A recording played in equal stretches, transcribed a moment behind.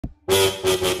Hello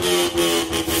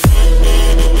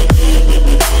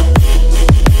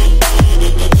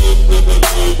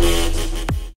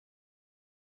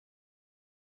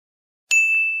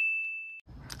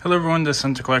everyone, this is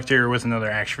Hunter Collector here with another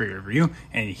action figure review,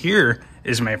 and here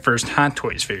is my first Hot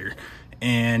Toys figure.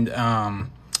 And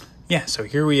yeah, so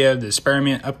here we have the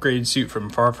Spider-Man upgraded suit from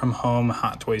Far From Home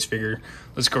Hot Toys figure.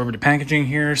 Let's go over the packaging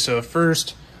here. So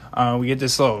first, we get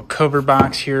this little cover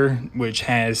box here, which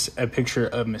has a picture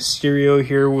of Mysterio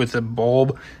here with a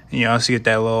bulb. And you also get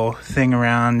that little thing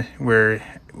around where it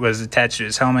was attached to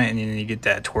his helmet, and then you get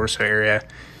that torso area.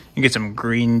 You get some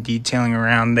green detailing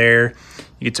around there.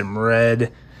 You get some red.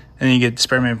 And then you get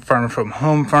Spider-Man Far From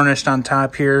Home furnished on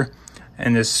top here.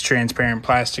 And this transparent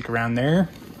plastic around there.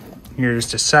 Here's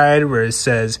the side where it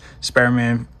says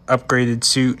Spider-Man upgraded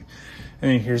suit. And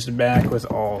then here's the back with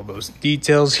all those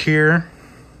details here.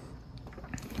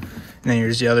 And then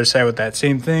here's the other side with that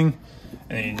same thing.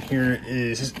 And then here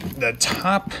is the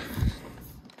top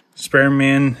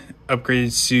Spider-Man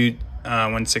upgraded suit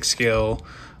 1/6 scale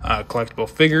collectible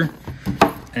figure.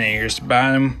 And then here's the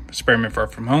bottom, Spider-Man Far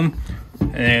From Home.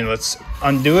 And then let's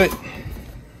undo it.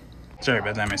 Sorry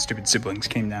about that, my stupid siblings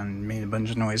came down and made a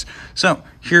bunch of noise. So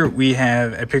here we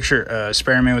have a picture of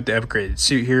Spider-Man with the upgraded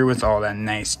suit here with all that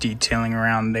nice detailing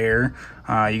around there.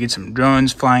 You get some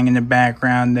drones flying in the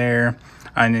background there.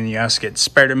 And then you also get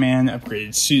Spider-Man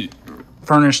upgraded suit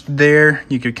furnished there.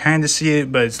 You could kind of see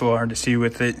it, but it's a little hard to see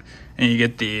with it. And you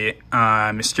get the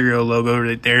Mysterio logo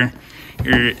right there.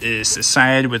 Here is the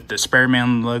side with the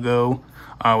Spider-Man logo.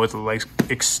 With the legs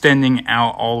extending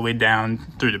out all the way down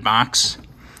through the box.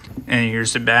 And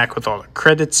here's the back with all the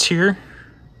credits here,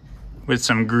 with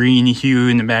some green hue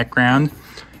in the background.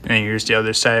 And then here's the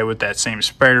other side with that same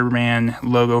Spider-Man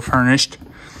logo furnished.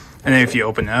 And then if you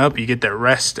open it up, you get the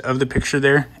rest of the picture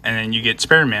there. And then you get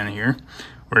Spider-Man here,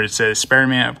 where it says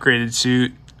Spider-Man upgraded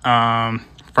suit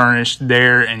furnished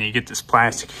there. And you get this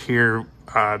plastic here,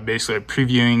 basically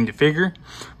previewing the figure.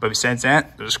 But besides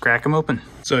that, just crack them open.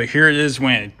 So here it is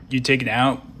when you take it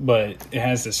out, but it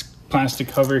has this plastic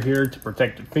cover here to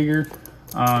protect the figure.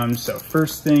 So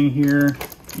first thing here,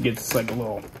 you get this like a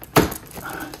little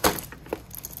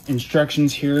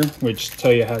instructions here, which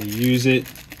tell you how to use it.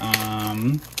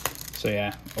 So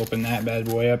yeah, open that bad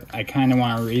boy up. I kind of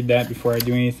want to read that before I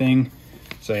do anything.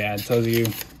 So yeah, it tells you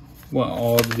what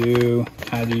all to do,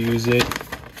 how to use it.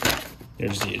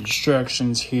 There's the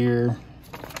instructions here.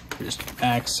 Here's the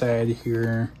back side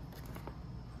here.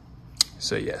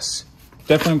 So yes,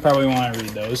 definitely probably want to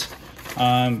read those.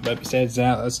 But besides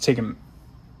that, let's take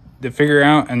the figure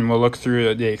out and we'll look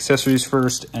through the accessories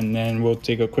first, and then we'll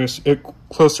take a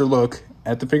closer look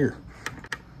at the figure.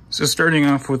 So starting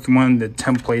off with one of the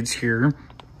templates here,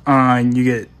 you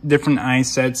get different eye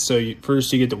sets. So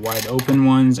first you get the wide open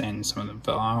ones, and some of them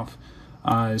fell off.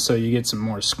 So you get some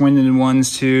more squinted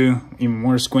ones too, even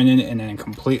more squinted, and then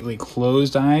completely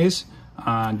closed eyes.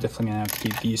 Definitely gonna have to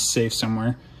keep these safe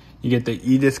somewhere. You get the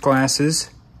Edith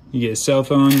glasses, you get a cell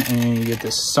phone, and then you get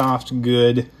this soft,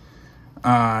 good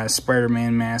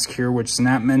Spider-Man mask here, which is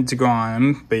not meant to go on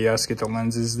him, but you also get the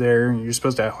lenses there. You're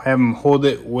supposed to have him hold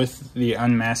it with the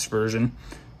unmasked version.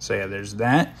 So yeah, there's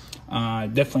that.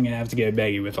 Definitely gonna have to get a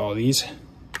baggie with all these.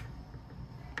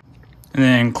 And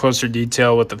then closer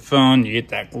detail with the phone, you get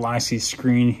that glossy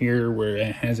screen here where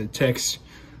it has a text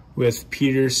with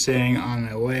Peter saying on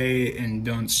the way and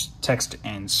don't text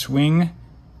and swing.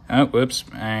 Oh, whoops,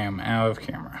 I am out of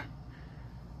camera.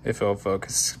 If it'll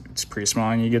focus, it's pretty small,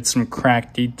 and you get some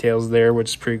cracked details there,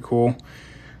 which is pretty cool.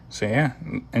 So yeah,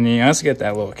 and then you also get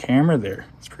that little camera there.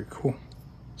 It's pretty cool.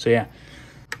 So yeah.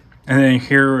 And then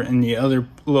here in the other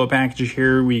little package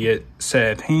here, we get a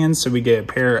set of hands. So we get a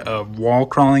pair of wall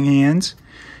crawling hands.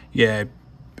 You get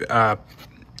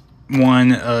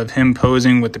one of him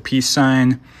posing with the peace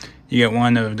sign. You get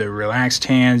one of the relaxed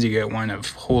hands. You get one of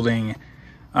holding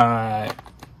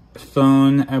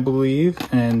phone, I believe,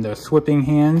 and the whipping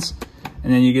hands.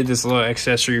 And then you get this little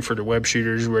accessory for the web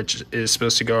shooters, which is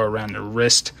supposed to go around the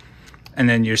wrist. And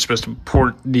then you're supposed to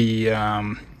port the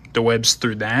webs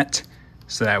through that.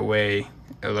 So that way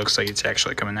it looks like it's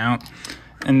actually coming out.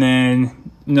 And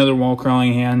then another wall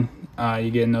crawling hand.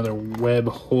 You get another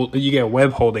you get a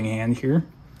web holding hand here.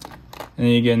 And then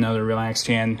you get another relaxed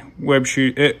hand,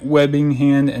 webbing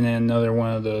hand, and then another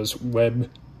one of those web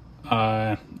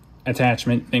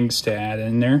attachment things to add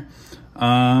in there.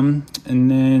 And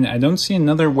then I don't see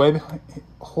another web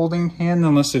holding hand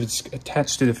unless it's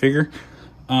attached to the figure.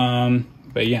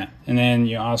 But yeah, and then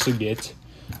you also get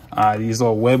these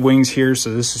little web wings here.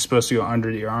 So this is supposed to go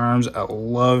under the arms. I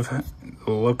love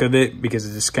the look of it because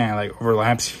it just kind of like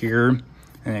overlaps here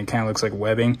and it kind of looks like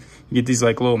webbing. You get these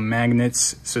like little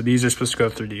magnets, so these are supposed to go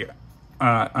through the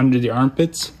under the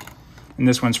armpits, and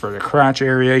this one's for the crotch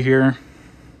area here.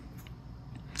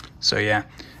 So yeah,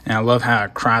 and I love how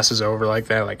it crosses over like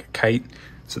that, like a kite.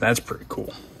 So that's pretty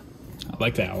cool. I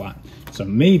like that a lot. So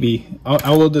maybe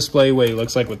I will display what he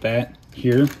looks like with that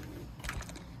here.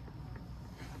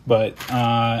 But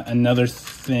another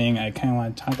thing I kind of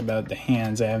want to talk about, the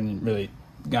hands. I haven't really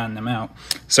gotten them out.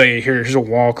 So here's a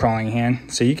wall crawling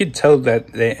hand. So you could tell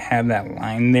that they have that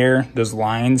line there, those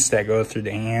lines that go through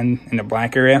the hand in the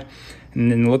black area.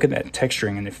 And then look at that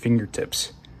texturing in the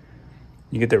fingertips.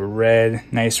 You get the red,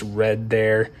 nice red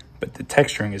there, but the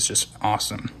texturing is just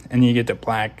awesome. And you get the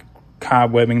black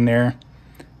cobwebbing there.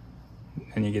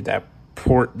 And you get that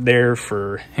port there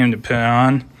for him to put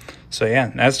on. So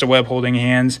yeah, that's the web holding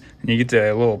hands. And you get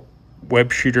the little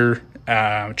web shooter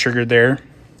trigger there.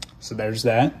 So there's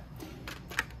that.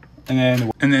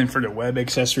 And then for the web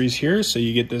accessories here, so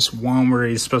you get this one where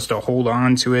he's supposed to hold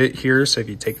on to it here. So if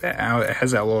you take that out, it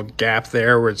has that little gap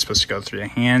there where it's supposed to go through the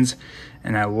hands.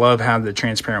 And I love how the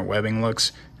transparent webbing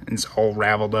looks. It's all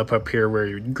raveled up here where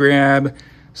you would grab.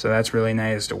 So that's really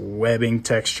nice. The webbing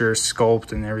texture,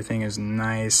 sculpt, and everything is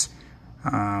nice.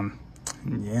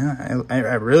 Yeah, I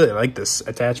really like this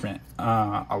attachment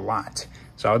a lot.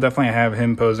 So I'll definitely have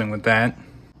him posing with that.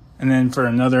 And then for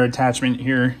another attachment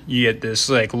here, you get this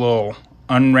like little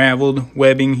unraveled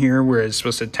webbing here where it's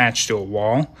supposed to attach to a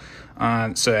wall.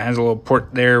 So it has a little port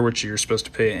there which you're supposed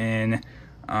to put in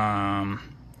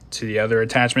to the other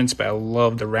attachments. But I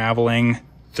love the raveling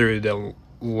through the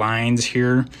lines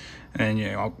here. And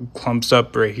you know, clumps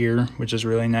up right here, which is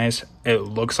really nice. It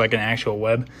looks like an actual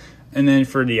web. And then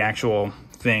for the actual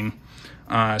thing,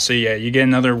 so yeah, you get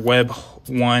another web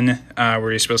one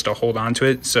where you're supposed to hold on to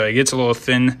it. So it gets a little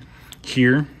thin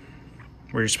here,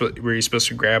 where you're supposed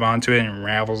to grab onto it, and it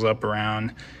ravels up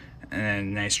around, and then a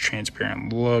nice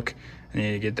transparent look. And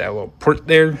you get that little port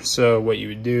there. So what you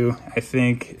would do, I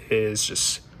think, is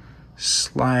just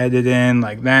slide it in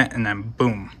like that, and then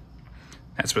boom,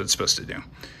 that's what it's supposed to do.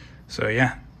 So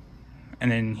yeah,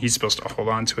 and then he's supposed to hold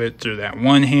on to it through that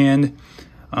one hand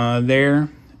there.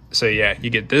 So yeah, you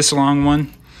get this long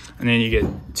one, and then you get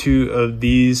two of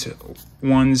these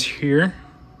ones here,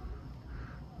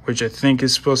 which I think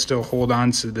is supposed to hold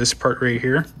on to this part right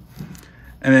here.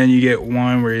 And then you get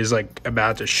one where he's like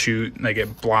about to shoot, like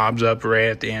it blobs up right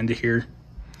at the end of here.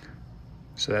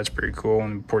 So that's pretty cool.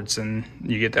 And ports in,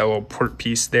 you get that little port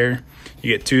piece there.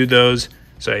 You get two of those.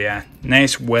 So yeah,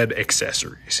 nice web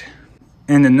accessories.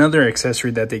 And another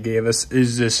accessory that they gave us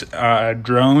is this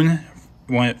drone,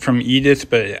 one from Edith,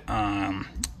 but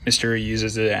Mysterio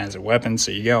uses it as a weapon.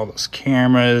 So you get all those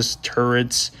cameras,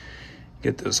 turrets,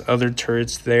 get those other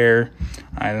turrets there.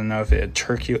 I don't know if it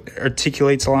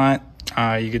articulates a lot.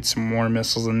 You get some more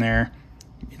missiles in there.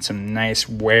 You get some nice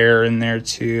wear in there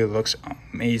too. It looks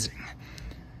amazing.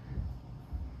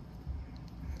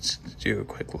 Let's do a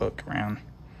quick look around.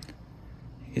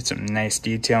 You get some nice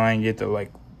detailing. You get the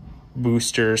like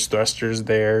boosters, thrusters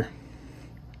there.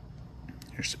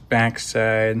 Here's the back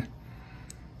side.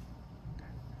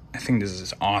 I think this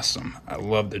is awesome. I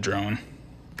love the drone.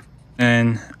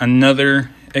 And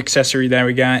another accessory that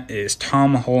we got is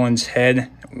Tom Holland's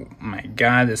head. Oh my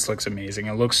God, this looks amazing.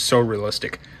 It looks so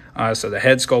realistic. So the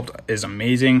head sculpt is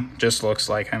amazing. Just looks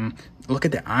like him. Look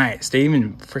at the eyes. They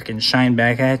even freaking shine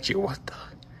back at you. What the?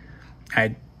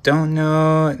 I don't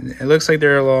know. It looks like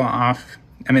they're a little off.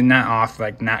 I mean, not off,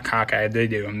 like not cockeyed. They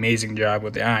do an amazing job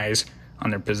with the eyes on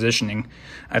their positioning.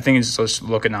 I think it's just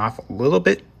looking off a little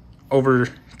bit over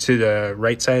to the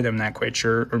right side. I'm not quite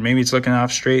sure. Or maybe it's looking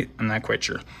off straight. I'm not quite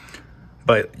sure.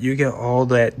 But you get all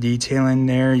that detail in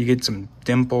there. You get some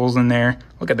dimples in there.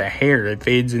 Look at the hair. It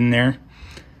fades in there.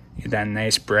 You get that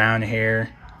nice brown hair.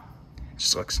 It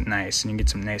just looks nice. And you get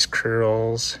some nice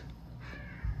curls.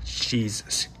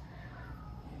 Jesus.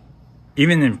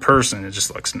 Even in person, it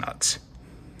just looks nuts.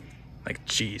 Like,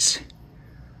 jeez.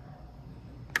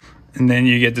 And then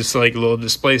you get this like little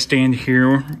display stand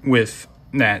here with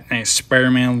that nice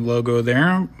Spider-Man logo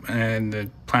there. And the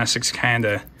plastic's kind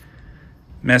of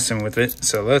messing with it.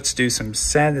 So let's do some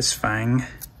satisfying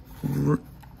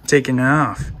taking it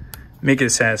off. Make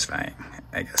it satisfying,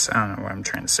 I guess. I don't know what I'm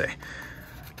trying to say.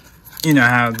 You know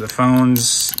how the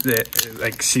phones, that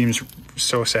like seems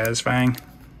so satisfying.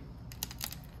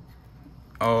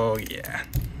 Oh yeah.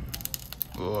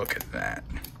 Look at that.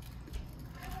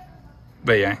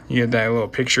 But yeah, you get that little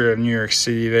picture of New York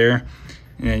City there.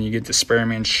 And then you get the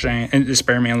Spider-Man shine, and the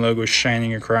Spider-Man logo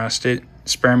shining across it.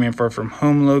 Spider-Man Far From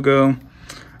Home logo.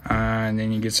 And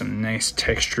then you get some nice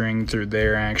texturing through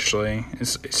there, actually. It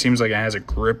seems like it has a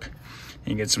grip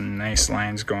You get some nice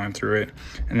lines going through it.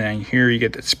 And then here you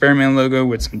get the Spider-Man logo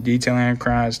with some detailing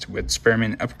across with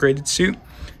Spider-Man upgraded suit.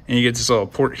 And you get this little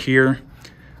port here.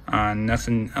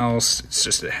 Nothing else. It's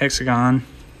just a hexagon.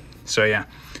 So yeah.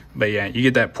 But yeah, you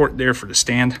get that port there for the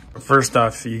stand. First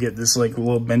off, you get this like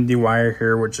little bendy wire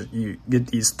here, which you get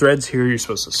these threads here. You're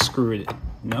supposed to screw it.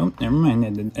 Nope, never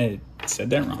mind. I said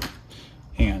that wrong.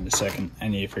 Hang on a second. I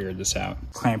need to figure this out.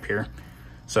 Clamp here.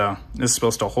 So this is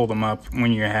supposed to hold them up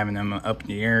when you're having them up in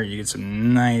the air. You get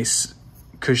some nice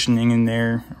cushioning in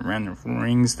there around the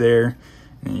rings there.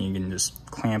 And you can just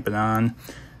clamp it on.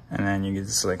 And then you get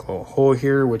this like little hole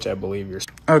here, which I believe you're...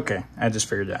 Okay, I just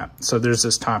figured it out. So there's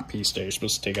this top piece that you're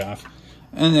supposed to take off.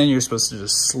 And then you're supposed to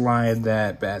just slide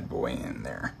that bad boy in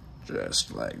there.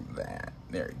 Just like that.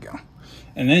 There you go.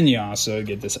 And then you also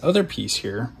get this other piece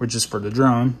here, which is for the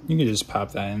drone. You can just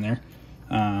pop that in there.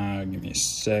 Give me a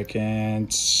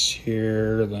second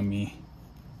here. Let me...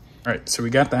 Alright, so we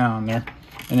got that on there.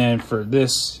 And then for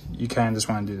this, you kind of just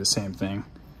want to do the same thing.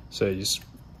 So you just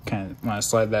kind of want to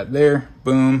slide that there,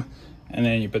 boom, and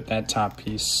then you put that top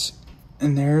piece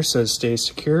in there so it stays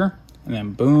secure, and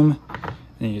then boom, and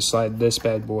then you slide this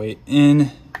bad boy in,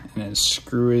 and then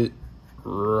screw it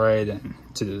right in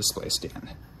to the display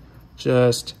stand,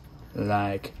 just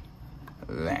like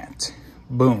that,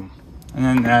 boom. And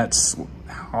then that's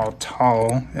how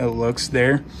tall it looks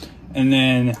there. And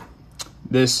then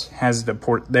this has the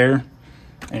port there,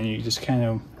 and you just kind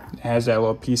of, it has that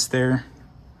little piece there.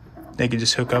 They could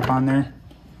just hook up on there.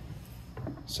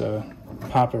 So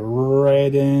pop it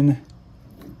right in.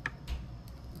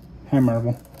 Hi,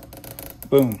 Marvel.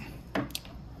 Boom.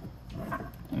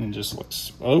 And it just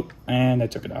looks, oh, and I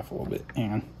took it off a little bit.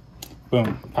 And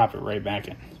boom, pop it right back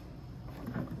in.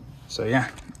 So yeah,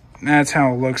 that's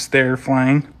how it looks there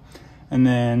flying. And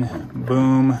then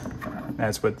boom,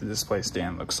 that's what the display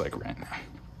stand looks like right now.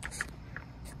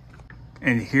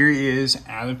 And here he is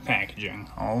out of packaging.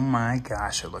 Oh my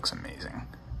gosh, it looks amazing.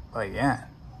 But yeah,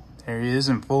 there he is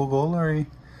in full glory.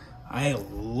 I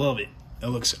love it. It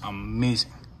looks amazing.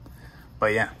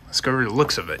 But yeah, let's go over the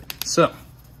looks of it. So,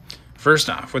 first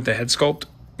off, with the head sculpt,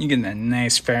 you get that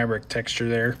nice fabric texture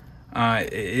there.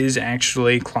 It is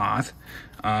actually cloth,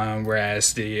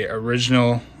 whereas the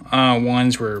original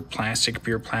ones were plastic,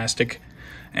 pure plastic.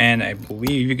 And I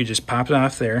believe you could just pop it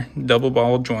off there, double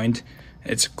ball joint.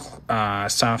 It's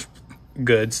soft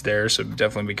goods there, so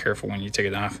definitely be careful when you take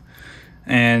it off.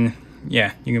 And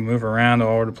yeah, you can move around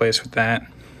all over the place with that.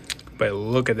 But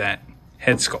look at that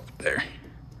head sculpt there.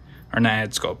 Or not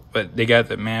head sculpt, but they got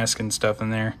the mask and stuff in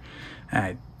there.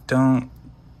 I don't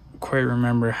quite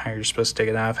remember how you're supposed to take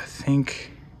it off. I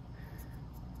think...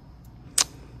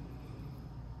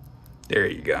 There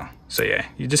you go. So yeah,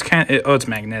 you just kind of... Oh, it's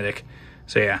magnetic.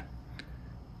 So yeah.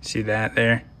 See that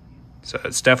there? So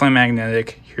it's definitely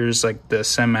magnetic. Here's like the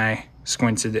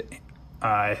semi-squinted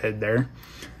head there.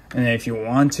 And then if you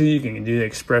want to, you can do the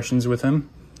expressions with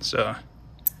him. So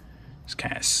just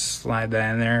kind of slide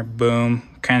that in there. Boom.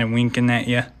 Kind of winking at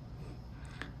you.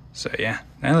 So yeah,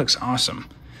 that looks awesome.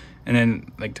 And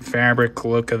then like the fabric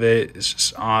look of it is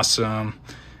just awesome.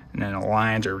 And then the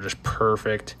lines are just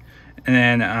perfect. And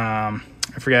then I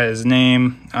forgot his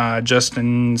name.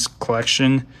 Justin's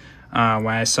collection. When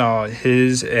I saw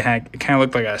his, it kind of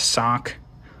looked like a sock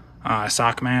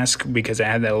mask because it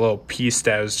had that little piece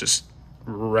that was just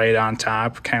right on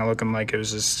top, kind of looking like it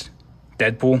was just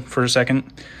Deadpool for a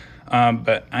second.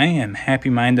 But I am happy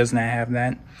mine does not have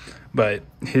that, but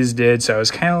his did, so I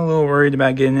was kind of a little worried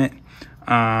about getting it.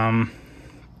 I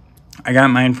got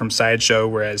mine from Sideshow,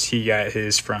 whereas he got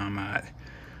his from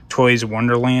Toys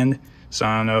Wonderland, so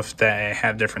I don't know if they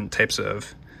have different types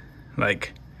of,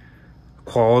 like,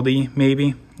 quality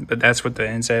maybe, but that's what the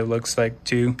inside looks like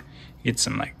too. You get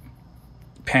some like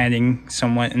padding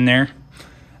somewhat in there,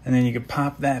 and then you can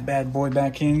pop that bad boy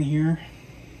back in here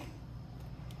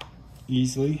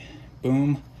easily,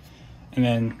 boom, and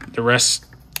then the rest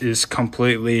is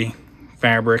completely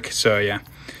fabric. So yeah,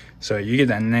 so you get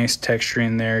that nice texture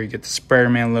in there. You get the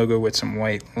Spider-Man logo with some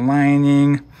white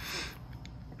lining.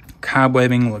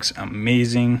 Cobwebbing looks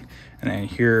amazing. And then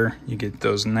here you get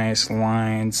those nice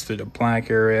lines through the black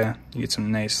area. You get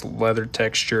some nice leather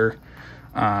texture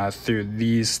through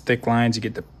these thick lines. You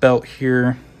get the belt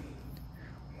here.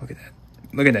 Look at that.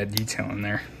 Look at that detail in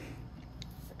there.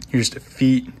 Here's the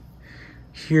feet.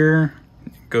 Here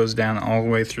it goes down all the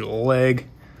way through the leg.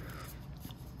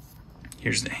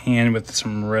 Here's the hand with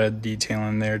some red detail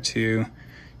in there too.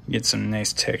 You get some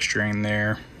nice texturing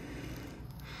there.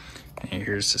 And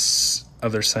here's this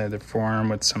other side of the forearm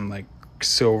with some like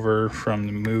silver from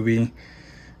the movie.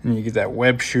 And you get that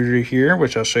web shooter here,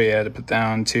 which I'll show you how to put that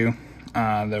on too.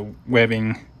 the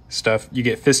webbing stuff. You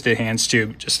get fisted hands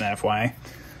too, just an FYI.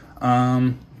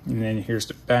 And then here's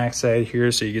the back side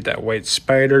here, so you get that white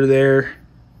spider there.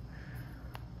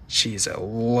 Jeez, I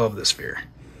love this sphere.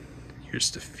 Here's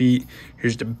the feet.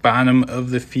 Here's the bottom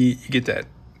of the feet. You get that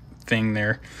thing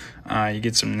there. You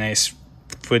get some nice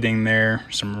footing there,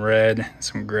 some red,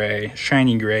 some gray,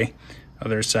 shiny gray.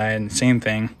 Other side, same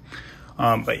thing.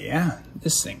 But yeah,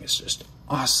 this thing is just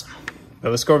awesome. But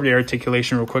let's go over the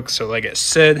articulation real quick. So like I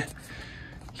said,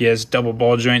 he has double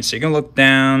ball joints, so you can look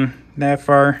down that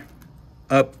far,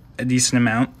 up a decent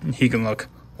amount. He can look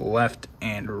left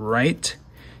and right.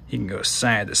 He can go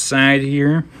side to side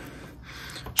here.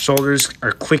 Shoulders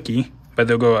are clicky, but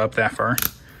they'll go up that far.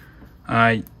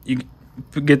 You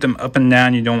get them up and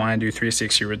down. You don't want to do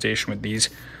 360 rotation with these.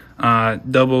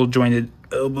 Double jointed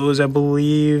elbows, I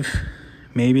believe.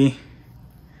 Maybe.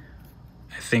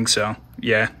 I think so.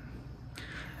 Yeah.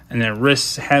 And then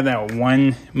wrists have that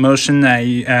one motion that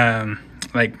you,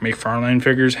 like McFarlane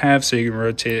figures have, so you can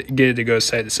rotate it, get it to go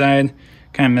side to side,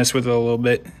 kind of mess with it a little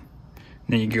bit. And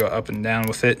then you can go up and down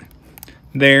with it.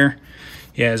 There.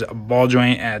 He has a ball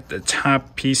joint at the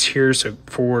top piece here, so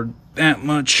forward that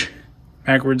much,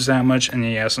 backwards that much, and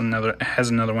he has another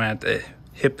one at the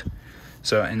hip.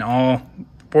 So in all,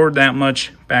 forward that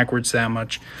much, backwards that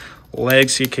much.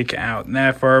 Legs you kick out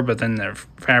that far, but then the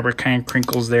fabric kind of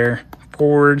crinkles there.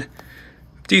 Forward,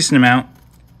 decent amount.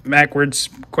 Backwards,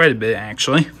 quite a bit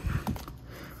actually.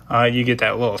 You get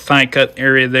that little thigh cut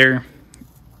area there.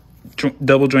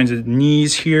 Double jointed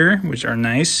knees here, which are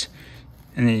nice.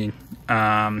 And the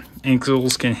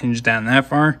ankles can hinge down that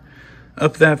far,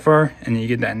 up that far, and then you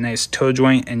get that nice toe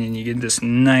joint, and then you get this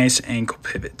nice ankle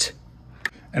pivot.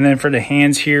 And then for the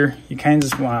hands here, you kind of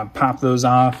just want to pop those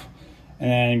off and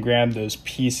then grab those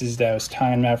pieces that I was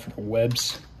talking about for the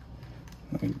webs.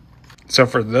 So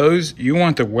for those, you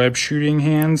want the web shooting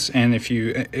hands, and if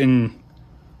you,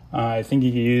 I think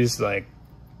you can use like,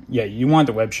 yeah, you want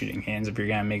the web shooting hands if you're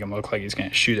gonna make him look like he's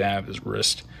gonna shoot out of his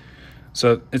wrist.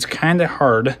 So it's kind of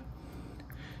hard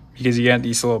because you got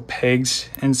these little pegs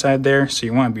inside there, so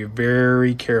you want to be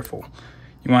very careful.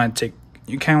 You kind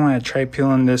of want to try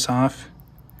peeling this off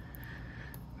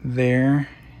there,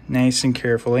 nice and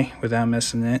carefully, without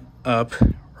messing it up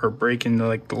or breaking the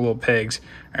little pegs.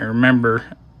 I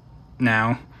remember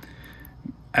now,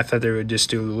 I thought they would just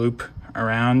do a loop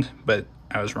around, but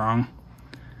I was wrong.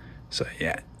 So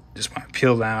yeah, just want to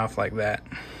peel that off like that.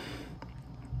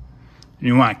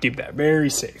 You want to keep that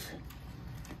very safe.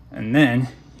 And then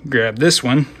grab this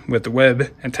one with the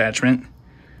web attachment,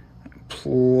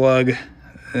 plug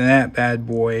that bad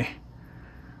boy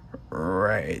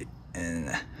right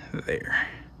in there.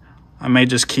 I might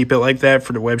just keep it like that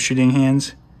for the web shooting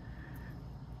hands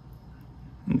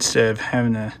instead of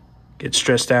having to get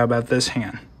stressed out about this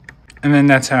hand. And then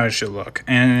that's how it should look.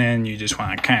 And then you just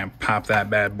want to kind of pop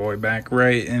that bad boy back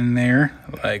right in there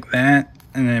like that.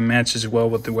 And then it matches well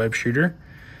with the web shooter.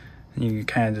 And you can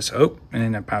kind of just, and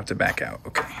then I popped it back out.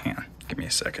 Okay, hang on, give me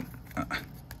a second.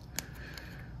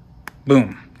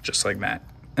 Boom, just like that.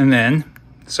 And then,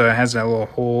 so it has that little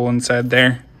hole inside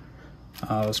there.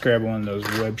 Let's grab one of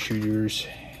those web shooters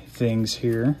things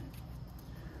here.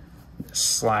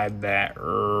 Slide that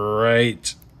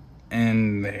right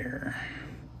in there.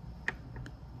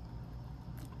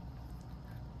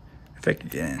 If I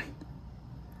could get in.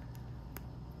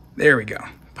 There we go.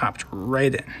 Popped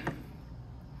right in.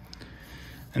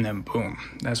 And then boom.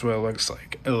 That's what it looks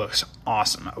like. It looks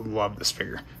awesome. I love this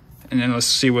figure. And then let's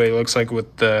see what he looks like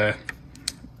with the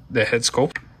head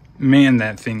sculpt. Man,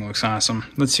 that thing looks awesome.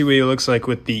 Let's see what he looks like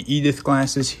with the Edith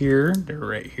glasses here. They're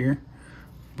right here.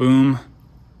 Boom.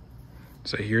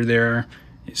 So here they are.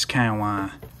 You just kind of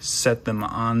want to set them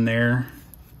on there.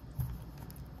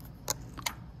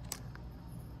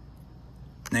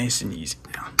 Nice and easy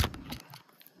now.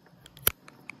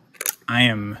 I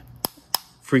am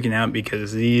freaking out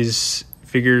because these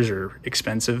figures are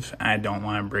expensive. I don't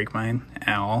want to break mine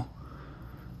at all.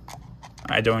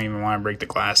 I don't even want to break the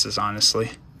glasses,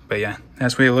 honestly. But yeah,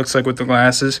 that's what it looks like with the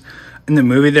glasses. In the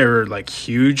movie, they were like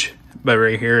huge, but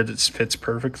right here, this fits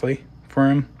perfectly for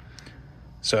him.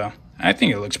 So I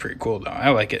think it looks pretty cool, though. I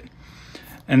like it.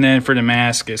 And then for the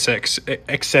mask, it's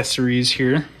accessories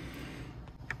here.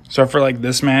 So for like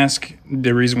this mask,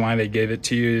 the reason why they gave it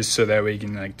to you is so that way you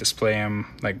can like display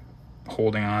them like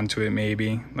holding on to it,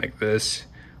 maybe like this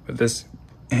with this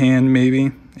hand,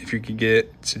 maybe if you could get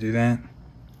it to do that.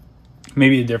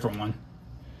 Maybe a different one.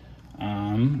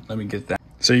 Let me get that.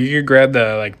 So you could grab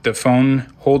the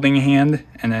phone holding hand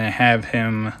and then have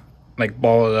him like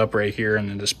ball it up right here and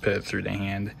then just put it through the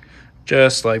hand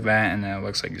just like that, and then it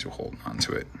looks like he's holding on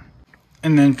to it.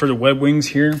 And then for the web wings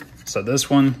here, so this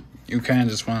one, you kind of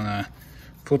just want to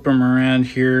flip them around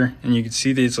here, and you can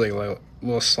see these like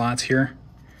little slots here.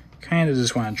 Kind of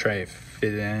just want to try to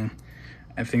fit in.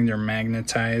 I think they're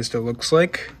magnetized, it looks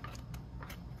like.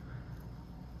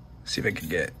 See if I can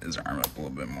get his arm up a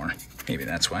little bit more. Maybe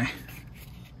that's why.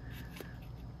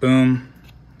 Boom.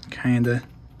 Kinda.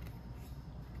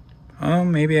 Oh,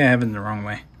 maybe I have it the wrong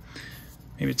way.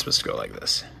 Maybe it's supposed to go like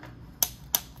this.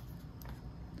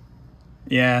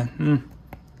 Yeah. And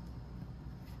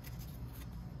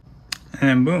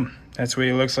then boom. That's what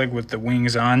it looks like with the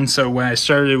wings on. So what I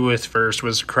started with first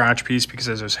was the crotch piece because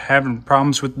I was having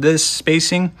problems with this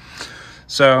spacing.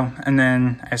 So, and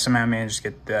then I somehow managed to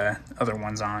get the other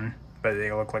ones on, but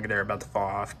they look like they're about to fall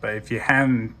off. But if you have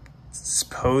them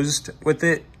posed with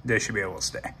it, they should be able to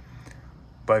stay.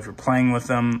 But if you're playing with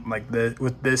them like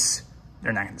with this,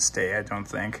 they're not going to stay, I don't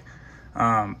think.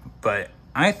 But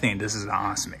I think this is an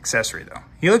awesome accessory, though.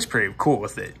 He looks pretty cool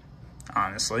with it,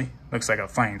 honestly. Looks like a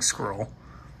flying squirrel.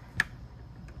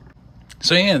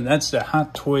 So yeah, that's the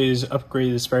Hot Toys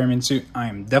upgraded Spider-Man suit. I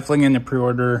am definitely going to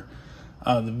pre-order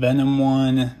the Venom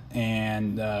one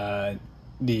and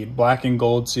the black and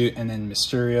gold suit, and then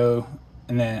Mysterio.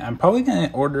 And then I'm probably going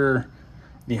to order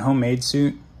the homemade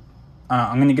suit.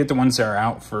 I'm going to get the ones that are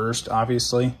out first,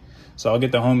 obviously. So I'll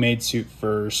get the homemade suit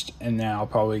first, and then I'll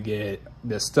probably get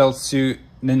the stealth suit,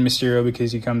 then Mysterio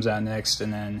because he comes out next,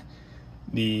 and then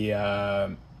the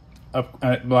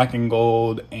black and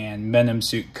gold and Venom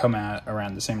suit come out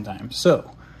around the same time.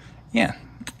 So, yeah,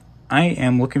 I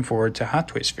am looking forward to Hot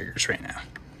Toys figures right now.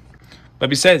 But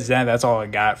besides that, that's all I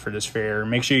got for this fair.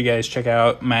 Make sure you guys check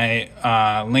out my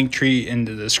link tree in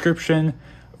the description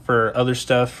for other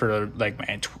stuff, for like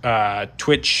my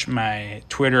Twitch, my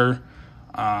Twitter,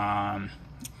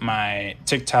 my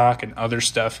TikTok, and other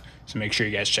stuff. So make sure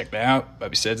you guys check that out.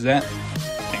 But besides that,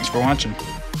 thanks for watching.